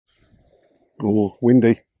Oh,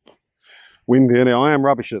 windy. Windy, innit? I am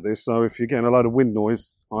rubbish at this, so if you're getting a load of wind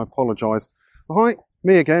noise, I apologise. Hi,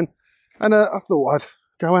 me again. And I thought I'd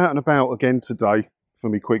go out and about again today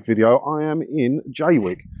for my quick video. I am in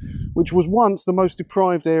Jaywick, which was once the most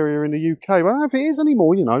deprived area in the UK. Well, I don't know if it is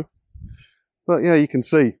anymore, you know. But yeah, you can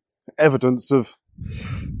see evidence of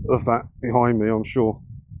that behind me, I'm sure.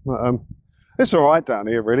 But, it's all right down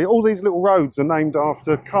here, really. All these little roads are named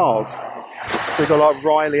after cars. So you've got like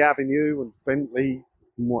Riley Avenue and Bentley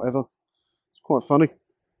and whatever. It's quite funny.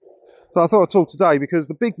 So I thought I'd talk today because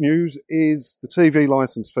the big news is the TV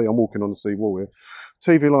licence fee. I'm walking on the seawall here.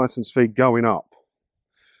 TV licence fee going up.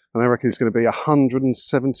 And I reckon it's going to be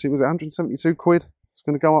 170, was it 172 quid it's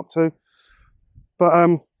going to go up to? But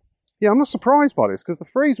yeah, I'm not surprised by this because the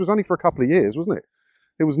freeze was only for a couple of years, wasn't it?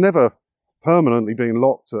 It was never permanently being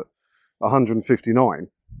locked at 159.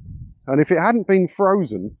 And if it hadn't been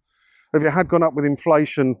frozen, if it had gone up with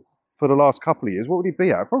inflation for the last couple of years, what would it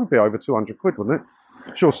be at? It'd probably be over 200 quid, wouldn't it?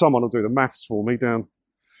 I'm sure someone will do the maths for me down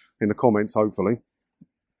in the comments, hopefully.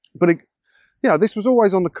 But yeah, this was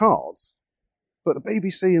always on the cards. But the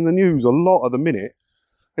BBC and the news a lot at the minute,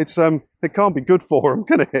 it can't be good for them,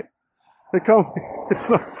 can it? They can't. It's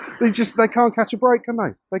not. They can't catch a break, can they?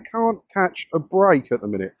 They can't catch a break at the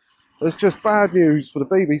minute. There's just bad news for the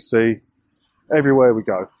BBC everywhere we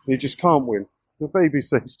go. You just can't win. The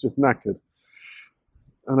BBC's just knackered.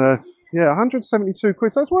 And yeah, 172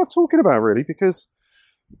 quid. So that's worth talking about, really, because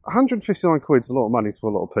 159 quid's a lot of money to a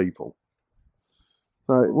lot of people.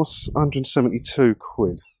 So it was 172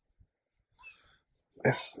 quid.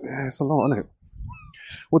 It's a lot, isn't it?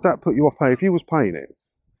 Would that put you off pay if you was paying it?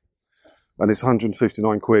 And it's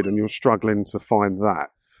 159 quid and you're struggling to find that,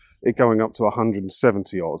 it going up to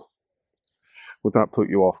 170 odd, would that put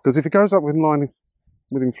you off? Because if it goes up in line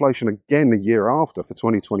with inflation again a year after for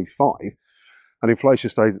 2025, and inflation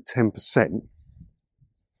stays at 10%,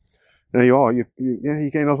 there you are, you're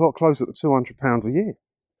getting a lot closer to £200 a year.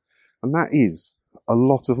 And that is a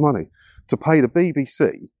lot of money to pay the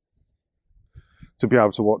BBC to be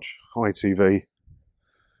able to watch ITV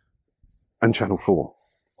and Channel 4.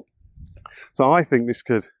 So I think this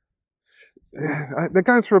could... They're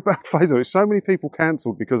going through a bad phase of it. So many people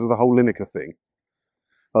cancelled because of the whole Lineker thing.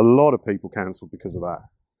 A lot of people cancelled because of that.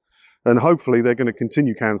 And hopefully they're going to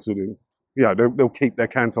continue cancelling. Yeah, they'll keep their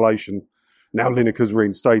cancellation now Lineker's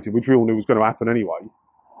reinstated, which we all knew was going to happen anyway.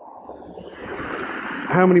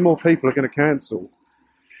 How many more people are going to cancel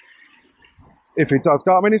if it does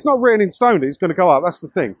go up? I mean, it's not written in stone that it's going to go up. That's the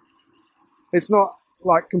thing. It's not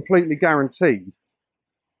like completely guaranteed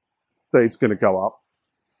that it's going to go up.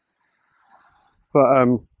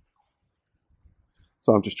 But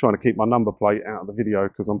so I'm just trying to keep my number plate out of the video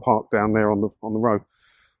because I'm parked down there on the road.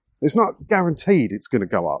 It's not guaranteed it's going to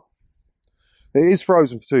go up. It is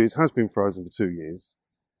frozen for 2 years, has been frozen for 2 years.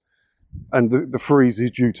 And the freeze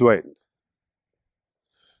is due to end.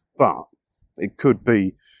 But it could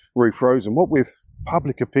be refrozen. What with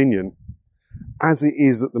public opinion, as it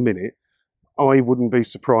is at the minute, I wouldn't be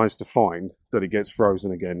surprised to find that it gets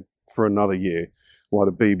frozen again for another year while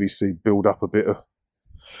the BBC build up a bit of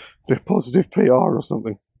positive PR or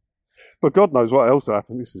something. But God knows what else will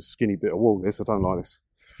happen. This is a skinny bit of wall, this. I don't like this.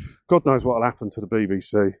 God knows what will happen to the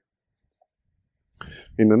BBC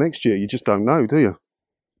in the next year. You just don't know, do you?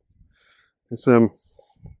 It's, yeah,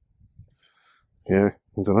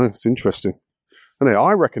 I don't know. It's interesting. And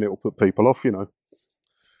I reckon it will put people off, you know.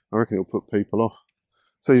 I reckon it will put people off.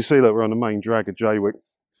 So you see that we're on the main drag of Jaywick.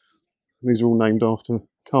 These are all named after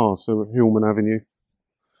cars, so Hillman Avenue.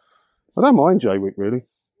 I don't mind Jaywick, really.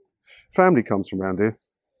 Family comes from around here.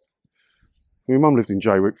 My mum lived in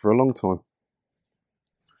Jaywick for a long time.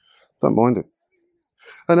 Don't mind it.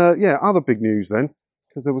 And yeah, other big news then,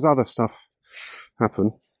 because there was other stuff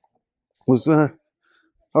happen, was I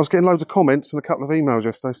was getting loads of comments and a couple of emails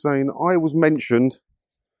yesterday saying I was mentioned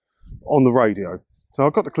on the radio. So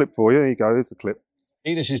I've got the clip for you. Here you go. Here's the clip.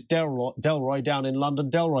 Hey, this is Delroy down in London.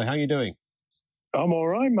 Delroy, how are you doing? I'm all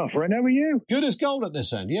right, my friend. How are you? Good as gold at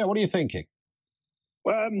this end. Yeah, what are you thinking?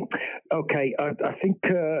 Okay, I think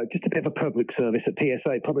just a bit of a public service, a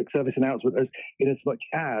PSA, public service announcement, in as much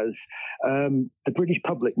as the British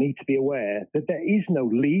public need to be aware that there is no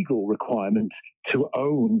legal requirement to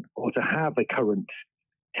own or to have a current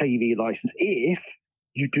TV license if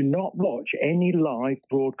you do not watch any live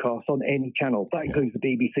broadcast on any channel. That includes the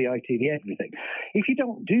BBC, ITV, everything. If you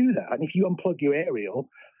don't do that, and if you unplug your aerial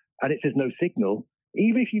and it says no signal,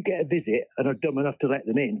 even if you get a visit and are dumb enough to let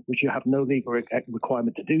them in, which you have no legal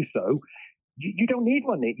requirement to do so, you don't need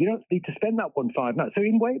one. You don't need to spend that £1.5 now. So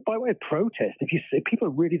by way of protest, if people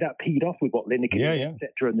are really that peed off with what Lineker is,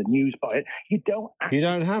 etc., and the news by it, you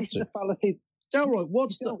don't have to. The fallacy. Delroy,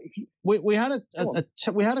 what's the? We had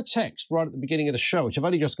we had a text right at the beginning of the show, which I've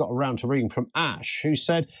only just got around to reading, from Ash, who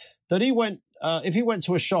said that he went if he went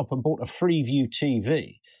to a shop and bought a Freeview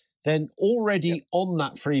TV, then already on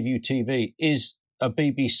that Freeview TV is a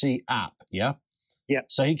BBC app. Yeah. Yeah.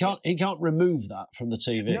 So he can't remove that from the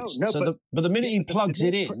TV. No, so but the minute he plugs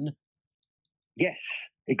it in. Yes.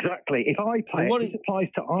 Exactly. If iPlayer, this applies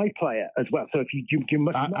to iPlayer as well. So if you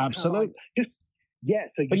must not absolutely have,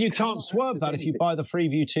 So but you can't swerve that if you buy the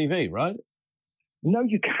Freeview TV, right? No,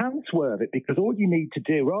 you can swerve it, because all you need to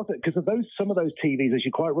do, because of some of those TVs, as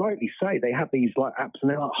you quite rightly say, they have these like apps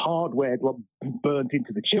and they're like hardware burnt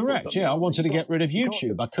into the chip. Correct. Yeah, I wanted to get rid of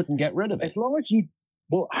YouTube. I couldn't get rid of it. As long as you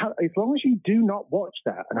do not watch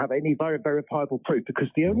that and have any verifiable proof, because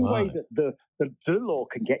the only way that the law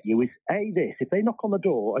can get you is this: if they knock on the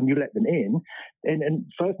door and you let them in, and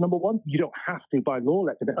first, number one, you don't have to by law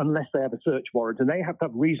let them in unless they have a search warrant, and they have to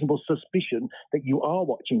have reasonable suspicion that you are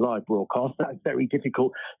watching live broadcast. That's very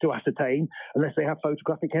difficult to ascertain unless they have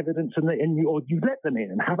photographic evidence, or you let them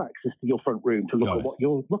in and have access to your front room to look at what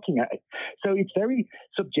you're looking at. So it's very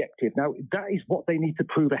subjective. Now, that is what they need to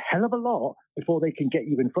prove a hell of a lot before they can get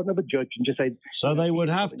you in front of a judge and just say. So they would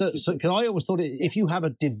have to. Because I always thought if you have a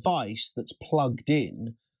device that's plugged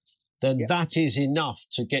in, then that is enough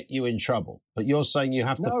to get you in trouble. But you're saying you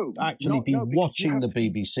have to actually be watching the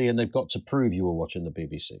BBC, and they've got to prove you were watching the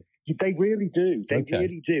BBC. They really do. They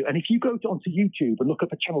really do. And if you go onto YouTube and look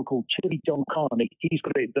up a channel called Chili John Carney, he's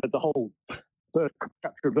got the whole bird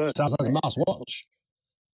chapter. Sounds like a must watch.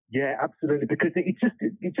 Yeah, absolutely. Because it's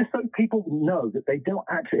just so people know that they don't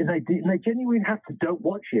actually, and they genuinely have to don't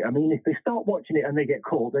watch it. I mean, if they start watching it and they get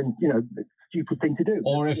caught, then it's a stupid thing to do.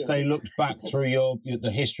 Or if they looked back through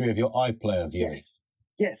the history of your iPlayer viewing.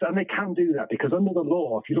 Yes, and they can do that, because under the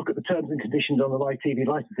law, if you look at the terms and conditions on the live TV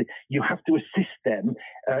licensing, you have to assist them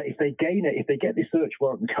if they get this search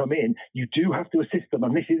warrant and come in. You do have to assist them,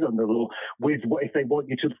 and this is under the law, with what if they want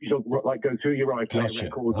you to like go through your iPlayer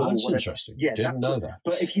records. That's interesting. Yeah, didn't know that.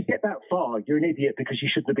 But if you get that far, you're an idiot, because you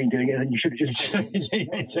shouldn't have been doing it, and you should have just.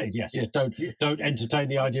 Indeed, yes. Don't entertain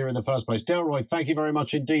the idea in the first place. Delroy, thank you very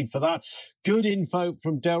much indeed for that. Good info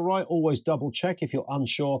from Delroy. Always double check if you're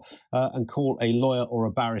unsure, and call a lawyer or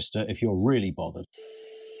a barrister if you're really bothered.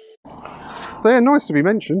 So yeah, nice to be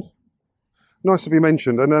mentioned.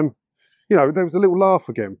 And there was a little laugh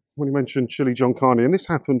again when he mentioned Chili John Carney, and this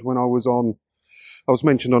happened when I was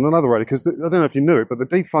mentioned on another radio, because I don't know if you knew it, but the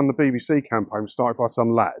Defund the BBC campaign was started by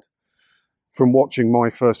some lad from watching my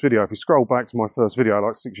first video. If you scroll back to my first video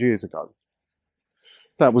like 6 years ago,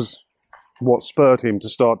 that was what spurred him to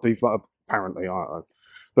start Defund, apparently, I don't know.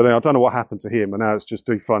 But I don't know what happened to him, and now it's just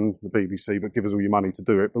defund the BBC, but give us all your money to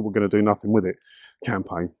do it, but we're going to do nothing with it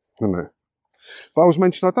campaign, isn't it? But I was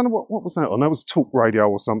mentioned, I don't know what was that on? That was Talk Radio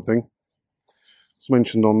or something. It was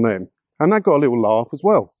mentioned on them. And that got a little laugh as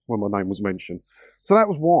well when my name was mentioned. So that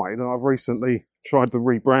was why that I've recently tried the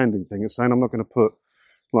rebranding thing and saying I'm not going to put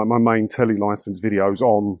like my main Telly license videos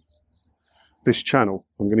on this channel.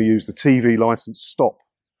 I'm going to use the TV license stop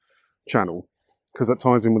channel, because that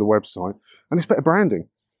ties in with the website. And it's better branding.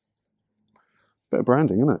 Better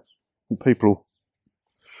branding, isn't it? And people,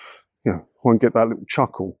 won't get that little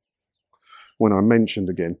chuckle when I'm mentioned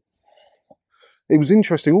again. It was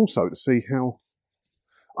interesting also to see how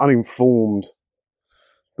uninformed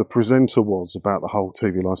the presenter was about the whole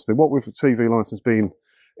TV license thing. What with the TV license being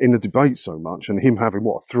in the debate so much, and him having,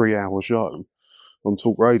 a 3-hour show on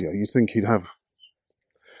Talk Radio, you'd think he'd have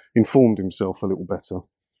informed himself a little better,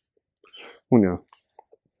 wouldn't you?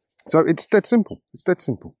 So it's dead simple.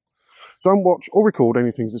 Don't watch or record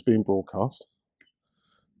anything that's being broadcast.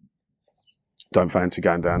 Don't fancy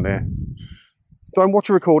going down there. Don't watch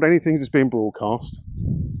or record anything that's being broadcast.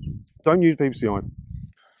 Don't use BBC iPlayer.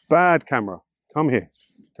 Bad camera. Come here.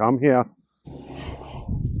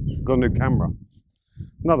 Got a new camera.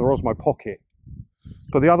 Another Osmo Pocket.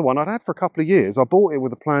 But the other one I'd had for a couple of years. I bought it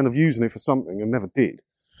with a plan of using it for something and never did.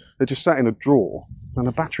 It just sat in a drawer and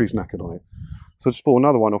the battery's knackered on it. So I just bought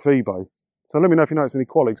another one off eBay. So let me know if you notice any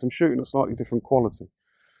quality, because I'm shooting at slightly different quality.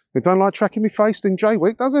 It don't like tracking me face in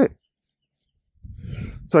Jaywick, does it?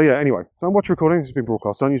 So yeah, anyway, don't watch recordings that's been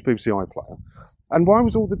broadcast. Don't use BBC iPlayer. And why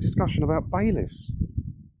was all the discussion about bailiffs?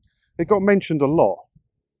 It got mentioned a lot.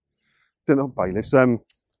 Not bailiffs,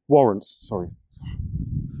 warrants. Sorry.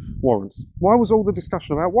 Warrants. Why was all the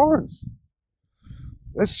discussion about warrants?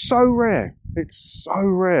 They're so rare. It's so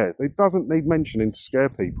rare. It doesn't need mentioning to scare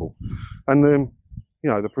people. And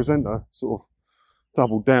the presenter sort of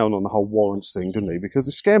doubled down on the whole warrants thing, didn't he? Because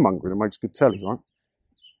it's scaremongering. It makes good telly, right?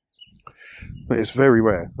 But it's very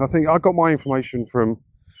rare. I think I got my information from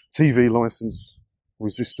TV License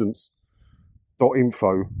Resistance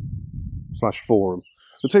 .info/forum.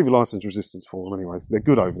 The TV License Resistance Forum, anyway. They're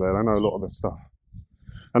good over there. They know a lot of their stuff.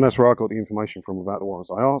 And that's where I got the information from about the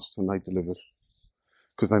warrants I asked, and they delivered.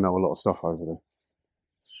 Because they know a lot of stuff over there.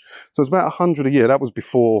 So it's about 100 a year. That was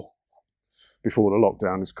before the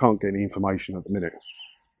lockdown. Just can't get any information at the minute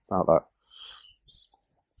about that.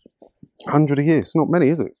 100 a year. It's not many,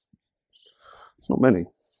 is it? It's not many.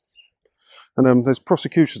 And there's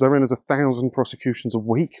prosecutions. They're in as 1,000 prosecutions a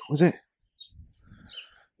week, was it?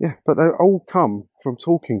 Yeah, but they all come from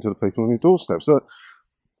talking to the people on your doorstep. So,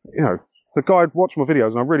 you know, the guy watched my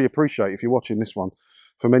videos, and I really appreciate if you're watching this one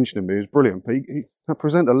for mentioning me. It was brilliant. But he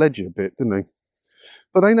presenter led you a bit, didn't he?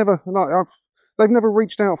 But they've never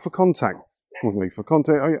reached out for contact with me for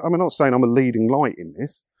contact. I'm not saying I'm a leading light in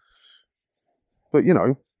this, but you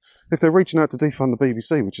know, if they're reaching out to defund the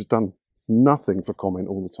BBC, which has done nothing for comment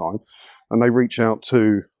all the time, and they reach out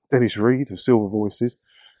to Dennis Reed of Silver Voices,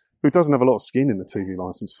 who doesn't have a lot of skin in the TV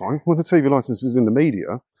licence fight. When the TV licence is in the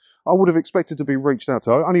media, I would have expected to be reached out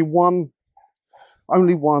to. Only one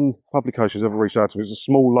publication has ever reached out to me. It was a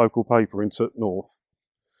small local paper in Tut North,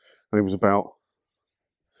 and it was about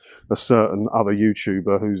a certain other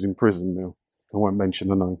YouTuber who's in prison now. I won't mention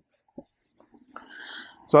the name.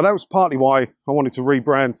 So that was partly why I wanted to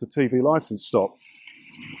rebrand to TV Licence Stop,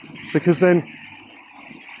 because then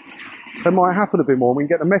it might happen a bit more. We can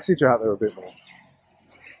get the message out there a bit more.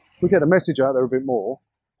 We get the message out there a bit more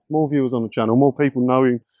viewers on the channel, more people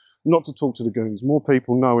knowing not to talk to the goons, more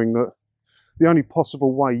people knowing that the only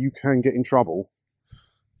possible way you can get in trouble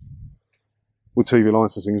with TV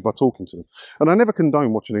licensing is by talking to them. And I never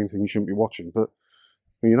condone watching anything you shouldn't be watching, but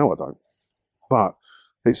you know I don't. But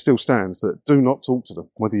it still stands that do not talk to them,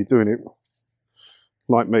 whether you're doing it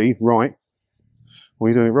like me, right, or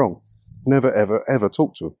you're doing it wrong. Never, ever, ever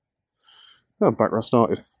talk to them. Oh, back where I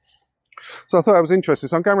started. So I thought it was interesting.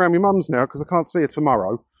 So I'm going around my mum's now because I can't see her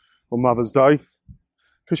tomorrow on Mother's Day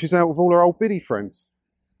because she's out with all her old biddy friends.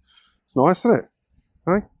 It's nice, isn't it?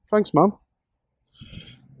 Hey, thanks, Mum.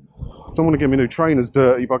 Don't want to get my new trainers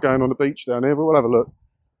dirty by going on the beach down here, but we'll have a look.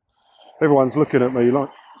 Everyone's looking at me like...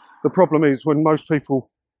 The problem is when most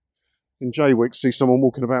people in Jaywick see someone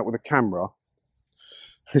walking about with a camera,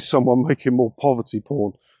 is someone making more poverty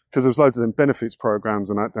porn. Because there was loads of them benefits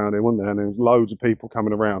programs and that down there, wasn't there? And there was loads of people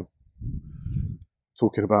coming around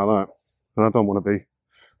talking about that. And I don't want to be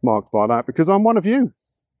marked by that because I'm one of you.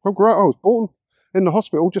 I'm great. I was born in the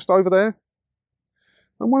hospital just over there.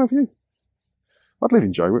 I'm one of you. I'd live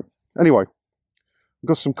in Jaywick. Anyway, I've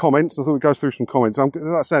got some comments. I thought we'd go through some comments.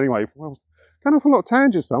 That's anyway. Well, going off a lot of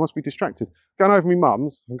tangents, so I must be distracted. Going over my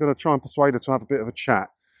mum's. I'm going to try and persuade her to have a bit of a chat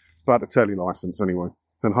about the telly licence anyway.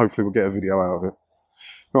 And hopefully we'll get a video out of it.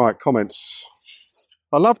 Right, comments.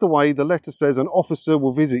 I love the way the letter says an officer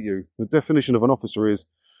will visit you. The definition of an officer is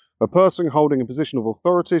a person holding a position of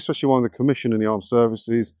authority, especially one with a commission in the armed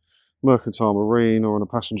services, mercantile marine, or on a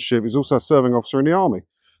passenger ship, is also a serving officer in the army.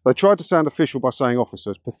 They tried to sound official by saying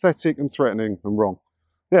officer. It's pathetic and threatening and wrong.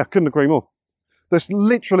 Yeah, couldn't agree more. That's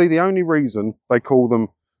literally the only reason they call them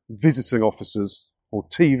visiting officers or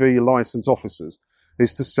TV licence officers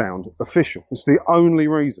is to sound official. It's the only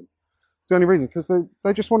reason. It's the only reason, because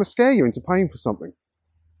they just want to scare you into paying for something.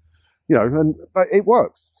 You know, and it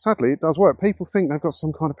works. Sadly, it does work. People think they've got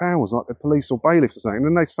some kind of powers, like the police or bailiffs or something, and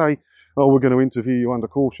then they say, oh, we're going to interview you under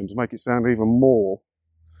caution to make it sound even more,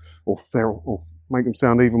 or make them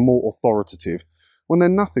sound even more authoritative, when they're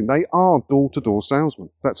nothing. They are door-to-door salesmen.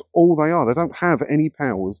 That's all they are. They don't have any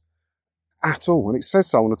powers at all, and it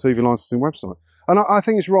says so on the TV licensing website. And I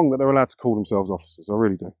think it's wrong that they're allowed to call themselves officers. I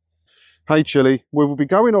really do. Hey, Chilly, we will be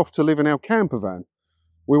going off to live in our camper van.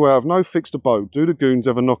 We will have no fixed abode. Do the goons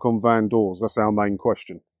ever knock on van doors? That's our main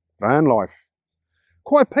question. Van life.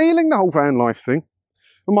 Quite appealing, the whole van life thing.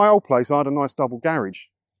 In my old place, I had a nice double garage.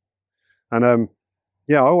 And,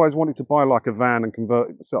 yeah, I always wanted to buy like a van and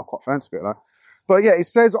convert it myself. Quite fancy a bit of that. But, yeah, it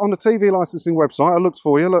says on the TV licensing website, I looked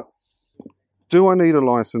for you, look. Do I need a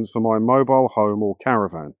license for my mobile home or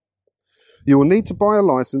caravan? You will need to buy a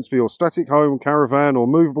license for your static home, caravan, or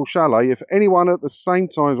movable chalet if anyone at the same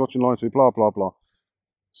time is watching live TV, blah, blah, blah.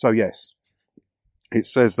 So, yes, it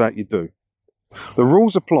says that you do. The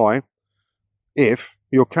rules apply if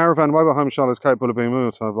your caravan, mobile home, chalet is capable of being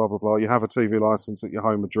moved, blah, blah, blah, you have a TV license at your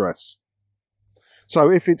home address. So,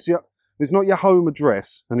 if it's not your home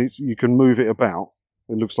address and you can move it about,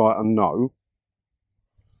 it looks like a no.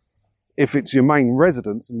 If it's your main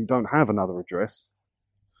residence and you don't have another address,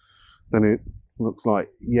 then it looks like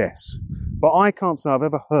yes. But I can't say I've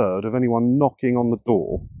ever heard of anyone knocking on the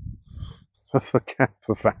door of a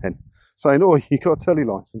camper van saying, oh, you got a telly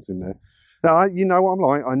licence in there. Now, you know what I'm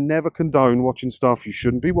like. I never condone watching stuff you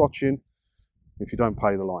shouldn't be watching. if you don't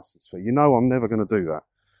pay the licence fee. You know I'm never going to do that.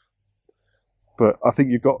 But I think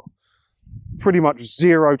you've got pretty much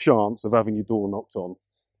zero chance of having your door knocked on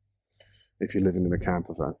if you're living in a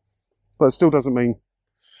camper van. But it still doesn't mean you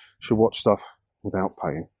should watch stuff without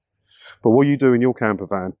paying. But what you do in your camper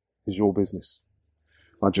van is your business.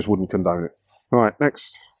 I just wouldn't condone it. All right,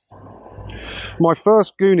 next. My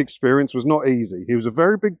first goon experience was not easy. He was a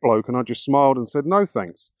very big bloke and I just smiled and said, no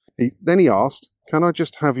thanks. Then he asked, can I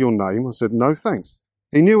just have your name? I said, no thanks.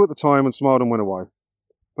 He knew at the time and smiled and went away.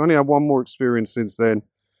 I only had one more experience since then,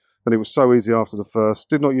 and it was so easy after the first.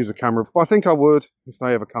 Did not use a camera, but I think I would if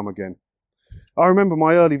they ever come again. I remember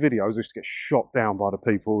my early videos used to get shot down by the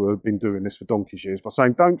people who had been doing this for donkey's years by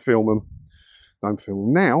saying, don't film them. Don't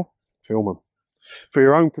film them. Now, film them. For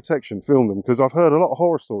your own protection, film them. Because I've heard a lot of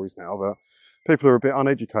horror stories now about people who are a bit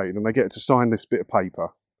uneducated and they get to sign this bit of paper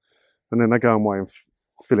and then they go away and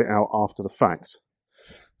fill it out after the fact.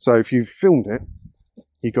 So if you've filmed it,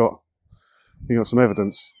 you got some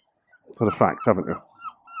evidence to the fact, haven't you?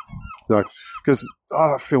 No, because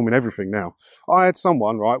I'm filming everything now. I had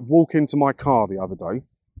someone, right, walk into my car the other day,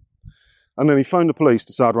 and then he phoned the police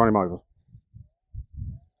to say I'd run him over.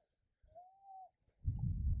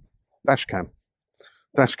 Dash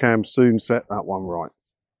cam soon set that one right.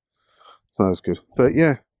 So that was good. But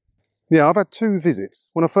yeah, I've had 2 visits.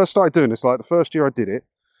 When I first started doing this, like the first year I did it,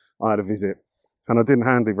 I had a visit. And I didn't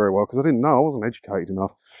handle it very well because I didn't know, I wasn't educated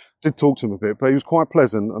enough. Did talk to him a bit, but he was quite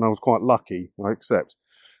pleasant and I was quite lucky, I accept.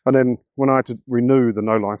 And then when I had to renew the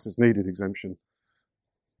no licence needed exemption,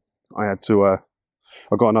 I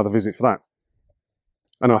got another visit for that.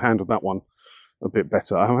 And I handled that one a bit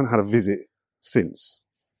better. I haven't had a visit since,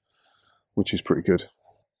 which is pretty good.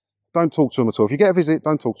 Don't talk to them at all. If you get a visit,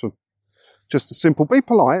 don't talk to them. Just a simple, be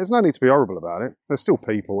polite. There's no need to be horrible about it. There's still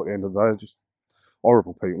people at the end of the day. They're just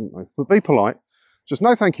horrible people, aren't they? But be polite. Just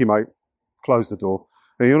no thank you, mate. Close the door.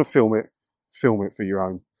 If you want to film it for your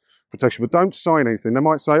own protection. But don't sign anything. They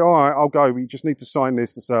might say, all right, I'll go. You just need to sign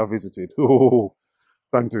this to say I visited. Oh,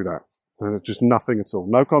 don't do that. Just nothing at all.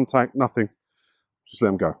 No contact, nothing. Just let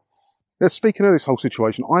them go. Yeah, speaking of this whole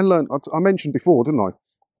situation, I mentioned before, didn't I,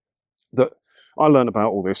 that I learned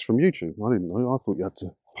about all this from YouTube. I didn't know. I thought you had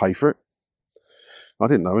to pay for it. I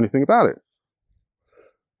didn't know anything about it.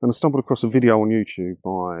 And I stumbled across a video on YouTube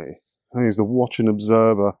by, I think it was the Watch and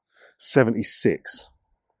Observer 76.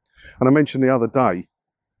 And I mentioned the other day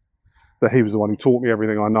that he was the one who taught me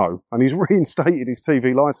everything I know. And he's reinstated his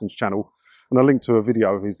TV licence channel. And I linked to a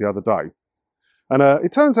video of his the other day. And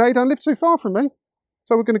it turns out he don't live too far from me.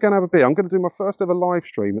 So we're going to go and have a beer. I'm going to do my first ever live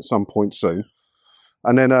stream at some point soon.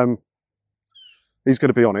 And then he's going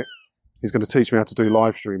to be on it. He's going to teach me how to do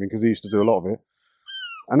live streaming because he used to do a lot of it.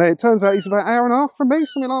 And then it turns out he's about an hour and a half from me,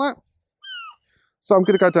 something like that. So I'm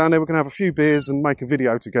going to go down there. We're going to have a few beers and make a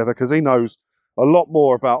video together because he knows a lot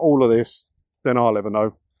more about all of this than I'll ever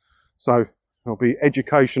know. So it'll be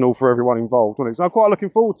educational for everyone involved, won't it? So I'm quite looking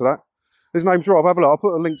forward to that. His name's Rob. Have a look. I'll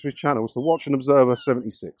put a link to his channel. It's the Watch and Observer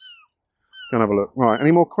 76. Go and have a look. Right,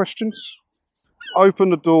 any more questions? Open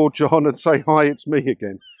the door, John, and say, hi, it's me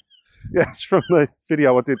again. Yes, from the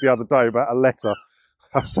video I did the other day about a letter.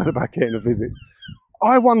 I was saying about getting a visit.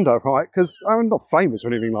 I wonder, right, because I'm not famous or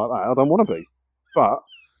anything like that. I don't want to be. But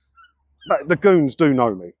the goons do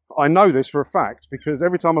know me. I know this for a fact because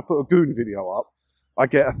every time I put a goon video up, I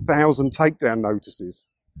get 1,000 takedown notices.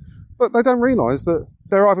 But they don't realise that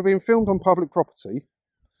they're either being filmed on public property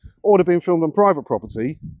or they're being filmed on private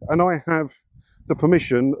property, and I have the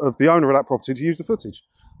permission of the owner of that property to use the footage.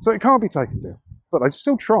 So it can't be taken down. But they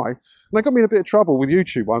still try. And they got me in a bit of trouble with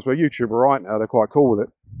YouTube ones, where YouTube are right now, they're quite cool with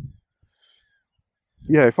it.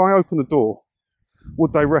 Yeah, if I open the door,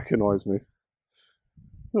 would they recognise me?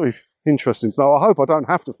 That'll be interesting. So I hope I don't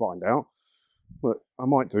have to find out, but I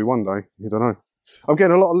might do one day. You don't know. I'm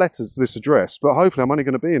getting a lot of letters to this address, but hopefully I'm only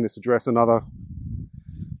going to be in this address another,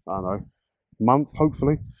 I don't know, month,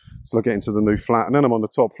 hopefully. So I get into the new flat, and then I'm on the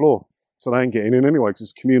top floor. So they ain't getting in anyway, because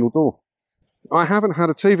it's a communal door. I haven't had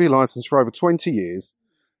a TV licence for over 20 years,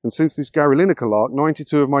 and since this Gary Lineker lark,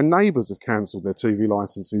 92 of my neighbours have cancelled their TV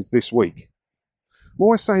licences this week. I'm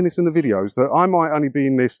always saying this in the videos, that I might only be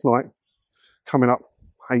in this, like, coming up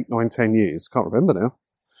 8, 9, 10 years. Can't remember now.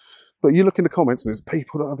 But you look in the comments, and there's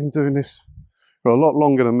people that have been doing this for a lot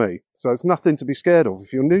longer than me. So it's nothing to be scared of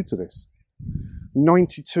if you're new to this.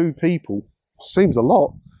 92 people. Seems a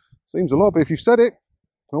lot. Seems a lot, but if you've said it,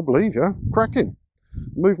 I'll believe you. Cracking.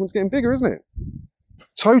 The movement's getting bigger, isn't it?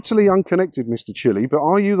 Totally unconnected, Mr. Chili, but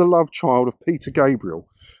are you the love child of Peter Gabriel?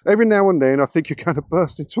 Every now and then I think you're going to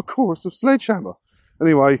burst into a chorus of Sledgehammer.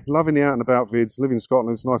 Anyway, loving the out and about vids, live in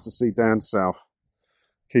Scotland, it's nice to see Dan south.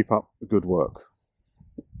 Keep up the good work.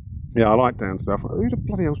 Yeah, I like down south. Who the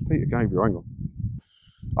bloody hell's Peter Gabriel? Hang on.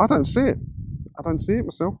 I don't see it. I don't see it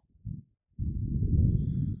myself.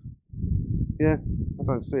 Yeah, I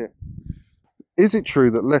don't see it. Is it true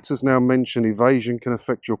that letters now mention evasion can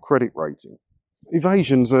affect your credit rating?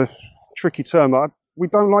 Evasion's a tricky term that we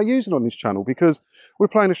don't like using on this channel because we're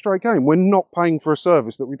playing a straight game. We're not paying for a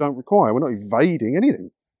service that we don't require. We're not evading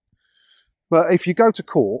anything. But if you go to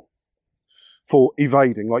court for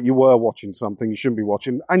evading, like you were watching something you shouldn't be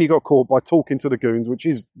watching, and you got caught by talking to the goons, which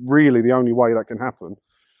is really the only way that can happen,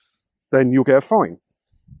 then you'll get a fine.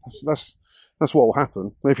 That's what will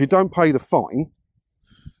happen. And if you don't pay the fine,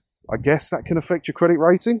 I guess that can affect your credit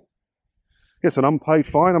rating. Guess an unpaid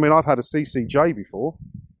fine. I mean, I've had a CCJ before.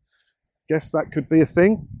 Guess that could be a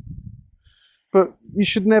thing. But you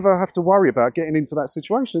should never have to worry about getting into that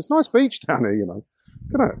situation. It's a nice beach down here, you know.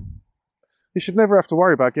 Look at that. You should never have to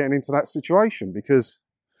worry about getting into that situation because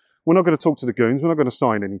we're not going to talk to the goons, we're not going to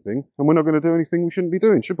sign anything, and we're not going to do anything we shouldn't be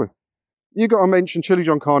doing, should we? You got to mention Chili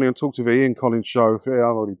John Carney on Talk to the Ian Collins show. Yeah,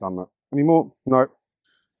 I've already done that. Any more? No.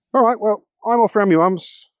 All right, well, I'm off around my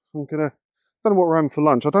mum's. I'm going to... Don't know what we're having for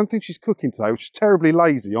lunch. I don't think she's cooking today, which is terribly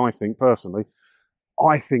lazy, I think, personally.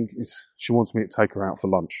 I think she wants me to take her out for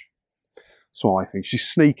lunch. That's what I think. She's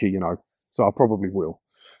sneaky, you know, so I probably will.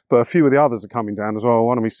 But a few of the others are coming down as well.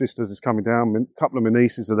 One of my sisters is coming down. A couple of my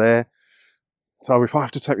nieces are there. So if I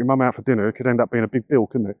have to take my mum out for dinner, it could end up being a big bill,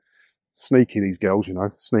 couldn't it? Sneaky, these girls, you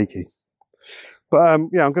know, sneaky. But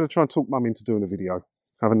yeah, I'm going to try and talk mum into doing a video,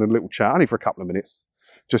 having a little chat, only for a couple of minutes,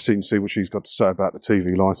 just so you can see what she's got to say about the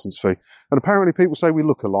TV licence fee. And apparently people say we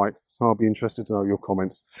look alike, so I'll be interested to know your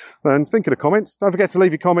comments. And think of the comments. Don't forget to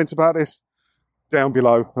leave your comments about this down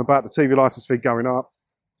below, about the TV licence fee going up,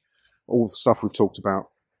 all the stuff we've talked about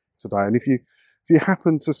today. And if you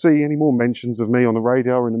happen to see any more mentions of me on the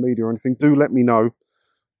radio or in the media or anything, do let me know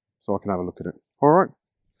so I can have a look at it. All right?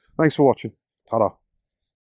 Thanks for watching. Ta-da.